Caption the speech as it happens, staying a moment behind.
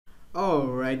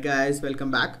Alright guys,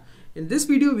 welcome back. In this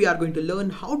video we are going to learn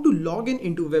how to log in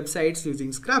into websites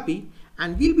using Scrapy,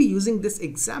 and we'll be using this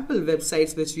example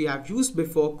websites which we have used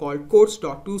before called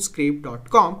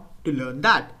codes.toscrape.com to learn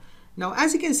that. Now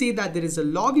as you can see that there is a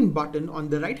login button on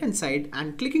the right hand side,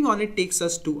 and clicking on it takes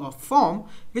us to a form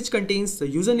which contains the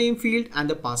username field and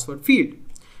the password field.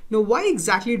 Now why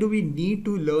exactly do we need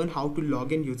to learn how to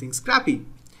log in using Scrapy?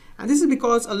 And this is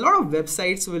because a lot of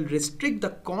websites will restrict the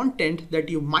content that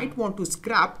you might want to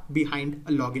scrap behind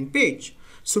a login page.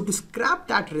 So to scrap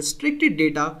that restricted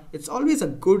data, it's always a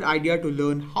good idea to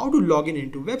learn how to log in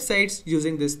into websites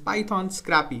using this Python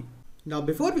Scrapy. Now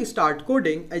before we start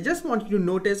coding, I just want you to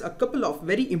notice a couple of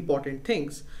very important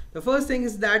things. The first thing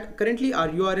is that currently our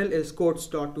URL is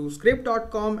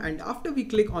codes.toscrape.com, and after we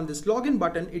click on this login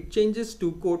button, it changes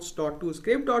to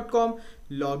codes.toscrape.com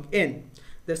login.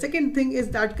 The second thing is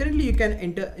that currently you can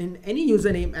enter in any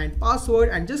username and password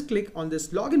and just click on this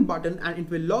login button and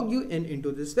it will log you in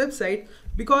into this website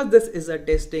because this is a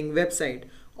testing website.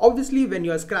 Obviously, when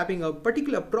you are scrapping a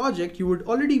particular project, you would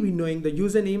already be knowing the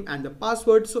username and the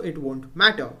password, so it won't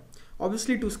matter.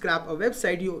 Obviously, to scrap a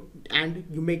website, you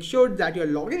make sure that you're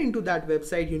logging into that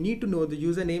website, you need to know the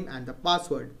username and the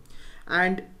password.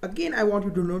 And again, I want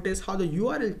you to notice how the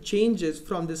URL changes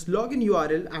from this login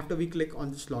URL after we click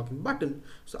on this login button.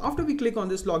 So after we click on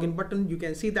this login button, you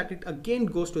can see that it again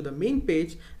goes to the main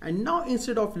page, and now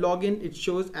instead of login, it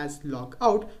shows as log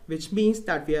out, which means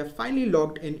that we have finally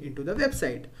logged in into the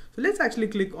website. So let's actually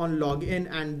click on login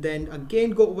and then again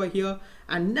go over here.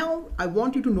 And now I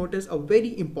want you to notice a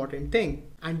very important thing.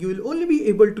 And you will only be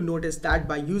able to notice that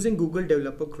by using Google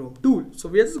Developer Chrome tool. So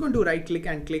we are just going to right click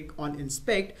and click on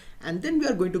inspect, and then we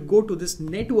are going to go to this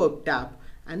network tab,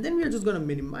 and then we are just going to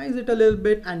minimize it a little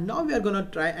bit, and now we are going to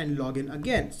try and log in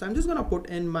again. So I'm just going to put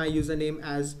in my username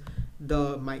as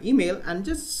my email, and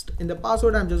just in the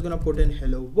password I'm just going to put in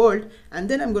hello world, and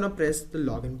then I'm going to press the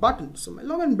login button. So my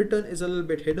login button is a little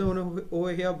bit hidden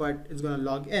over here, but it's going to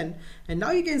log in. And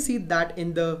now you can see that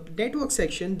in the network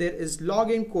section there is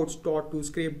login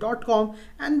codes.toscrape.com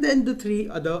and then the three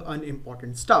other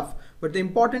unimportant stuff, but the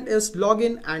important is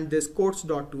login and this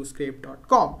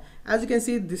codes.toscrape.com. As you can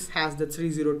see, this has the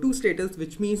 302 status,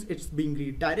 which means it's being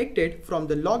redirected from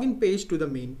the login page to the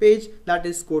main page, that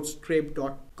is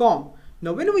codescrape.com.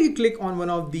 Now, whenever you click on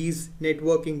one of these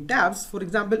networking tabs, for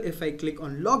example, if I click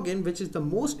on login, which is the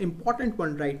most important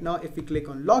one right now, if we click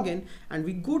on login and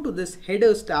we go to this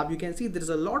headers tab, you can see there's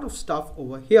a lot of stuff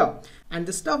over here. And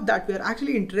the stuff that we're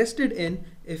actually interested in,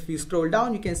 if you scroll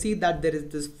down, you can see that there is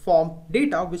this form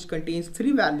data which contains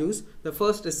three values. The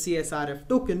first is Csrf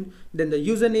token, then the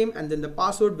username, and then the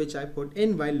password which I put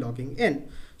in while logging in.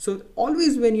 So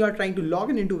always when you are trying to log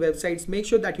in into websites, make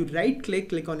sure that you right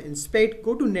click on inspect,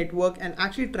 go to network, and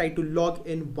actually try to log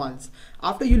in once.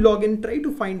 After you log in, try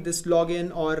to find this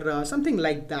login or something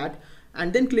like that,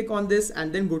 and then click on this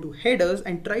and then go to headers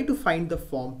and try to find the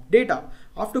form data.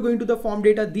 After going to the form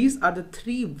data, these are the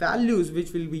three values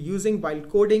which we'll be using while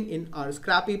coding in our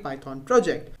Scrapy Python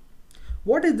project.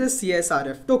 What is this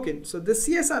Csrf token? So the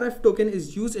Csrf token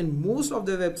is used in most of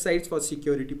the websites for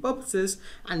security purposes,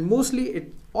 and mostly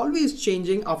it's always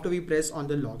changing after we press on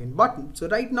the login button. So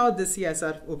right now the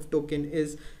Csrf token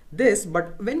is this,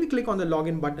 but when we click on the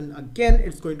login button again,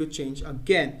 it's going to change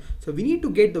again. So we need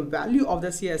to get the value of the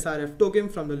Csrf token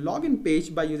from the login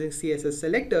page by using CSS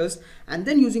selectors, and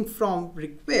then using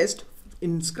FormRequest.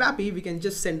 In Scrapy, we can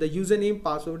just send the username,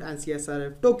 password, and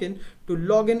Csrf token to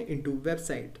login into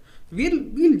website.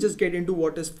 We'll just get into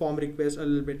what is FormRequest a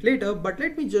little bit later, but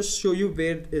let me just show you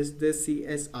where is this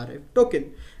Csrf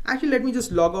token. Actually, let me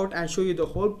just log out and show you the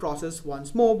whole process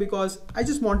once more, because I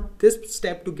just want this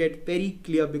step to get very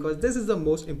clear, because this is the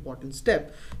most important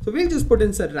step. So we'll just put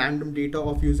in some random data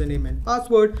of username and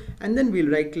password, and then we'll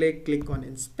right click on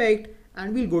inspect,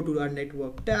 and we'll go to our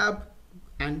network tab,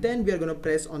 and then we are going to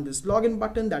press on this login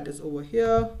button that is over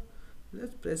here.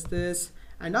 Let's press this,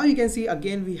 and now you can see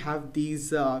again we have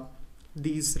these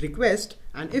requests,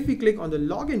 and if we click on the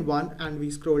login one and we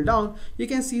scroll down, you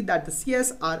can see that the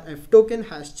Csrf token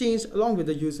has changed along with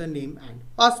the username and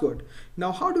password.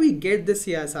 Now how do we get the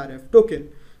Csrf token?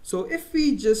 So if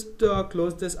we just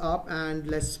close this up and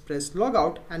let's press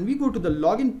logout and we go to the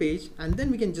login page, and then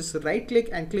we can just right click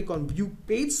and click on view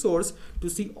page source to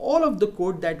see all of the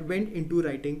code that went into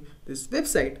writing this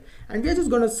website. And we are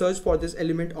just going to search for this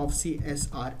element of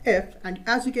Csrf, and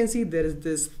as you can see there is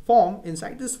this form.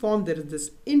 Inside this form there is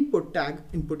this input tag,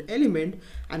 input element,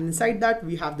 and inside that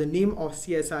we have the name of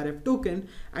Csrf token,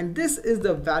 and this is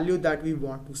the value that we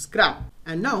want to scrap.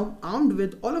 And now, armed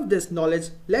with all of this knowledge,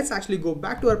 let's actually go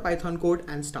back to our Python code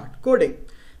and start coding.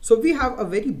 So we have a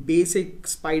very basic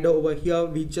spider over here.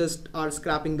 We just are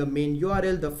scrapping the main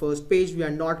URL, the first page. We are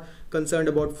not concerned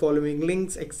about following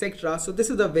links, etc. So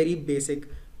this is a very basic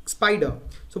spider.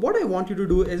 So what I want you to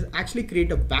do is actually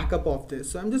create a backup of this.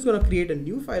 So I'm just going to create a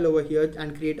new file over here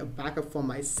and create a backup for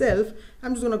myself.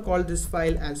 I'm just going to call this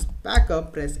file as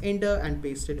backup, press enter and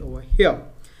paste it over here.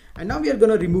 And now we are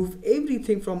going to remove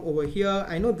everything from over here.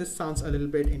 I know this sounds a little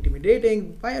bit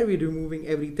intimidating. Why are we removing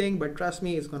everything? But trust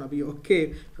me, it's going to be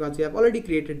okay because we have already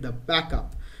created the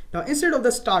backup. Now, instead of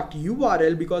the start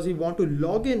URL, because we want to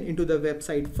log in into the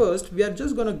website first, we are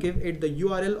just going to give it the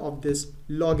URL of this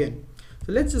login.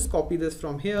 So let's just copy this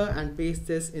from here and paste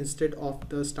this instead of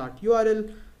the start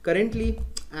URL currently.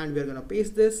 And we're going to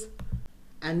paste this.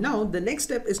 And now the next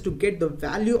step is to get the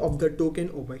value of the token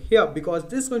over here, because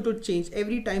this is going to change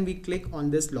every time we click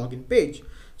on this login page.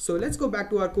 So let's go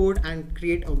back to our code and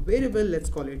create a variable.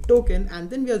 Let's call it token. And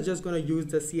then we are just going to use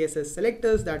the CSS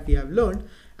selectors that we have learned.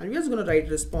 And we're just going to write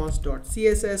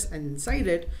response.css, and inside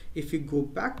it, if you go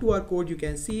back to our code, you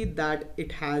can see that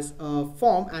it has a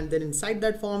form, and then inside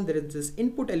that form there is this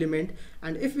input element,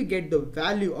 and if we get the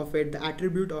value of it, the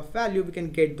attribute of value, we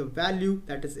can get the value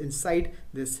that is inside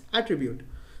this attribute.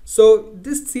 So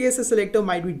this CSS selector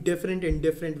might be different in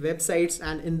different websites,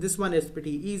 and in this one it's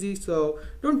pretty easy, so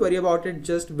don't worry about it.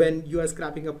 Just when you are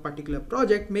scrapping a particular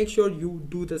project, make sure you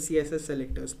do the CSS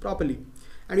selectors properly.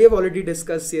 And we have already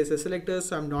discussed CSS selectors,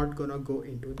 so I'm not gonna go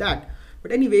into that.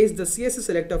 But anyways, the CSS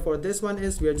selector for this one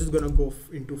is we are just gonna go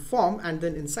into form, and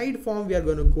then inside form we are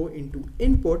gonna go into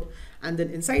input, and then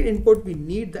inside input we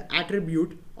need the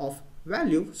attribute of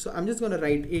value. So I'm just gonna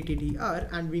write attr,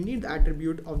 and we need the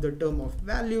attribute of the term of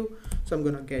value. So I'm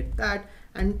gonna get that,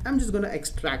 and I'm just gonna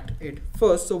extract it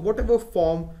first. So whatever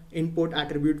form input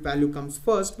attribute value comes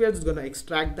first, we are just gonna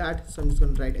extract that. So I'm just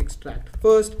gonna write extract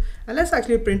first, and let's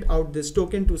actually print out this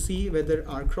token to see whether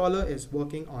our crawler is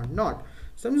working or not.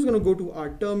 So I'm just gonna go to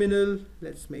our terminal.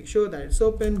 Let's make sure that it's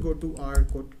open. Go to our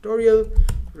code tutorial,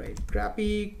 write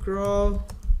Scrapy crawl,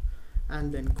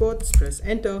 and then quotes, press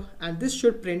enter, and this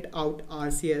should print out our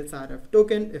Csrf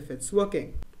token if it's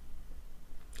working.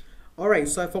 Alright,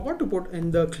 so I forgot to put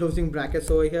in the closing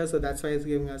brackets over here, so that's why it's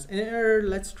giving us an error.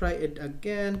 Let's try it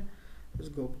again.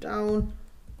 Just go down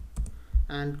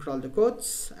and crawl the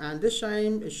quotes, and this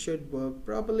time it should work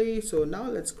properly. So now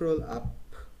let's scroll up,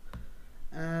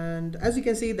 and as you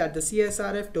can see that the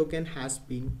Csrf token has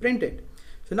been printed.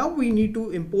 So now we need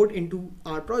to import into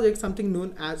our project something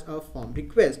known as a form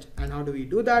request. And how do we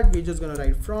do that? We're just going to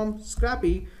write from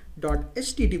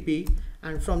scrapy.http,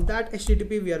 and from that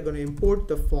HTTP we are going to import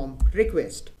the form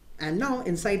request. And now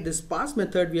inside this pass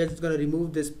method we are just going to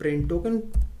remove this print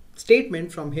token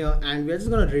statement from here, and we are just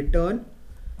going to return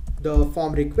the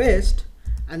form request,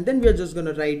 and then we are just going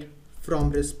to write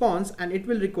from response, and it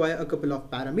will require a couple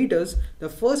of parameters. The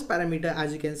first parameter,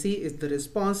 as you can see, is the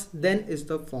response, then is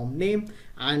the form name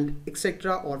and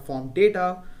etc. or form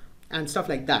data and stuff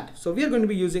like that. So we are going to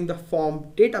be using the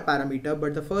form data parameter,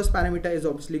 but the first parameter is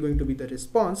obviously going to be the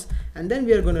response, and then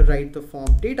we are going to write the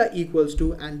form data equals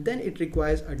to, and then it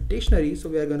requires a dictionary. So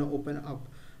we are going to open up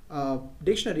a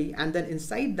dictionary, and then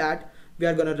inside that we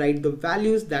are going to write the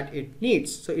values that it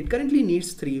needs. So it currently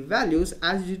needs 3 values,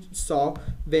 as you saw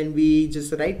when we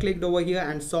just right clicked over here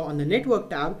and saw on the network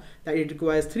tab that it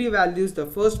requires 3 values. The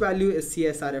first value is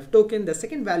Csrf token, the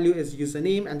second value is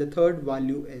username, and the third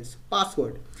value is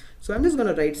password. So I'm just going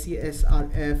to write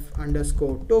Csrf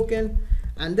underscore token,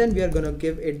 and then we are going to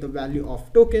give it the value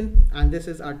of token, and this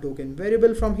is our token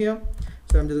variable from here.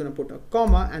 So I'm just going to put a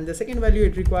comma, and the second value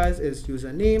it requires is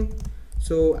username.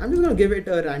 So I'm just going to give it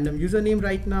a random username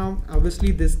right now.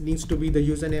 Obviously this needs to be the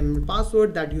username and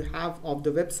password that you have of the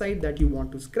website that you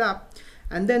want to scrap.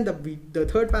 And then the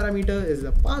third parameter is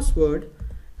the password,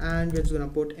 and we're just going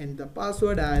to put in the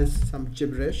password as some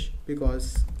gibberish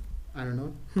because I don't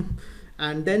know.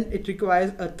 And then it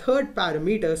requires a third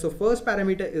parameter. So first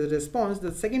parameter is response,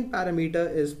 the second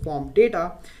parameter is form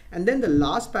data, and then the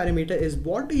last parameter is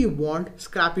what do you want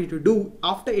Scrapy to do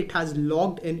after it has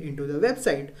logged in into the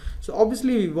website. So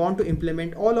obviously we want to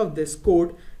implement all of this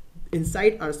code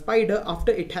inside our spider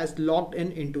after it has logged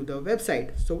in into the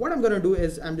website. So what I'm going to do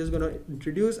is I'm just going to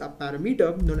introduce a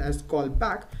parameter known as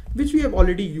Callback, which we have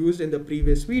already used in the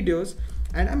previous videos,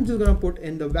 and I'm just going to put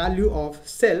in the value of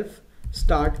self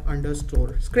start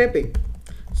underscore scraping.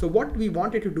 So what we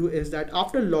want it to do is that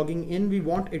after logging in, we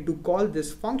want it to call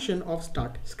this function of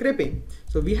start scraping.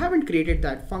 So we haven't created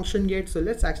that function yet. So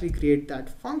let's actually create that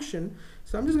function.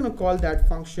 So I'm just going to call that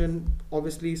function,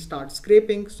 obviously start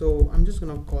scraping. So I'm just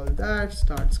going to call that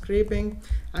start scraping,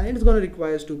 and it's going to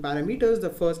require two parameters. The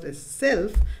first is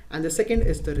self and the second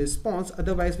is the response.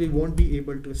 Otherwise we won't be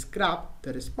able to scrap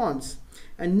the response.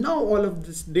 And now all of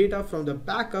this data from the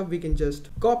backup we can just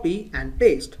copy and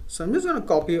paste. So I'm just going to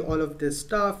copy all of this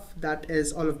stuff, that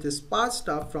is all of this path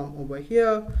stuff from over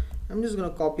here. I'm just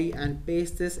going to copy and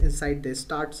paste this inside the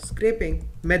start scraping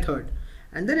method.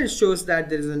 And then it shows that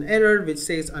there is an error which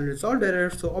says unresolved error.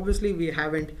 So obviously we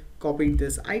haven't copied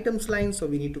this items line, so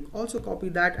we need to also copy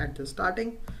that at the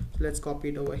starting. So let's copy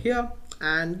it over here,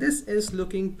 and this is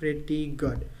looking pretty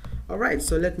good. All right,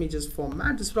 so let me just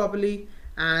format this properly,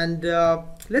 and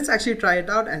let's actually try it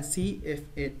out and see if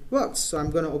it works. So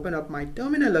I'm going to open up my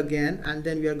terminal again, and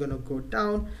then we are going to go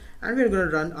down and we're going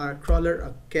to run our crawler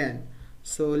again.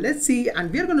 So let's see,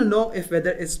 and we are going to know if whether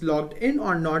it's logged in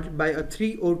or not by a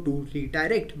 302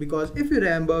 redirect, because if you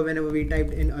remember, whenever we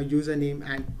typed in a username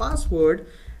and password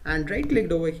and right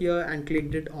clicked over here and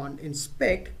clicked it on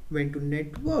inspect, went to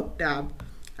network tab,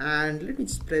 and let me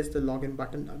just press the login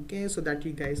button again so that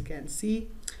you guys can see.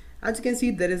 As you can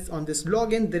see, there is on this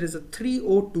login, there is a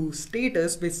 302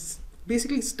 status which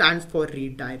basically stands for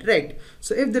redirect.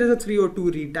 So if there is a 302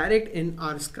 redirect in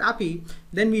our Scrapy,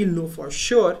 then we'll know for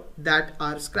sure that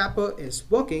our scrapper is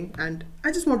working. And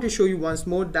I just want to show you once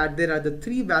more that there are the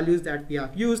three values that we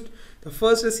have used. The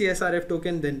first is Csrf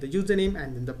token, then the username,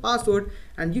 and then the password.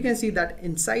 And you can see that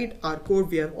inside our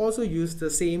code we have also used the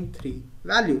same three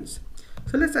values.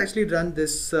 So let's actually run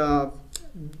this. I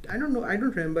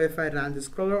don't remember if I ran this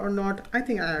crawler or not. I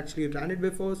think I actually ran it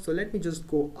before. So let me just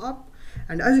go up.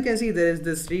 And as you can see, there is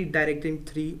this redirecting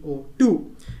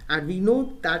 302, and we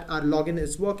know that our login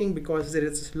is working because there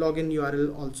is login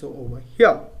URL also over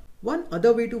here. One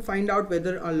other way to find out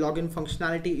whether our login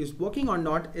functionality is working or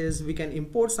not is we can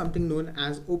import something known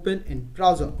as open in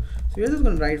browser. So we're just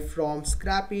going to write from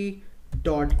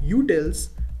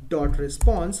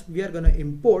scrapy.utils.response. We are going to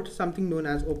import something known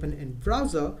as open in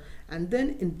browser. And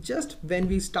then in just when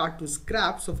we start to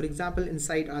scrap, so for example,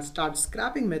 inside our start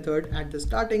scrapping method at the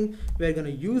starting, we're going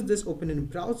to use this open in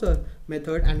browser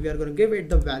method, and we are going to give it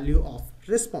the value of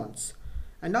response.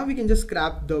 And now we can just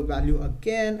scrap the value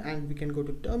again, and we can go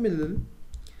to terminal,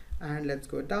 and let's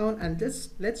go down and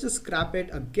let's just scrap it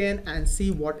again and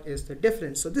see what is the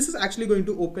difference. So this is actually going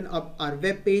to open up our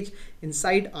web page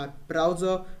inside our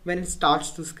browser when it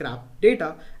starts to scrap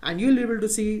data, and you'll be able to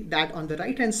see that on the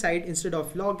right hand side, instead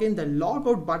of login, the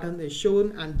logout button is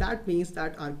shown, and that means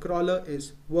that our crawler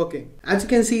is working. As you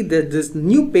can see, that this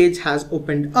new page has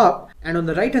opened up, and on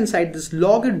the right hand side this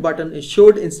login button is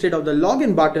showed instead of the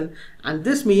login button, and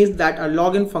this means that our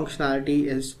login functionality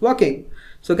is working.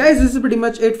 So guys, this is pretty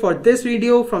much it for this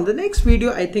video. From the next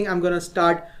video, I think I'm gonna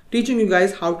start teaching you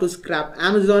guys how to scrap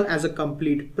Amazon as a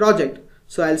complete project.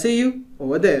 So I'll see you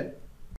over there.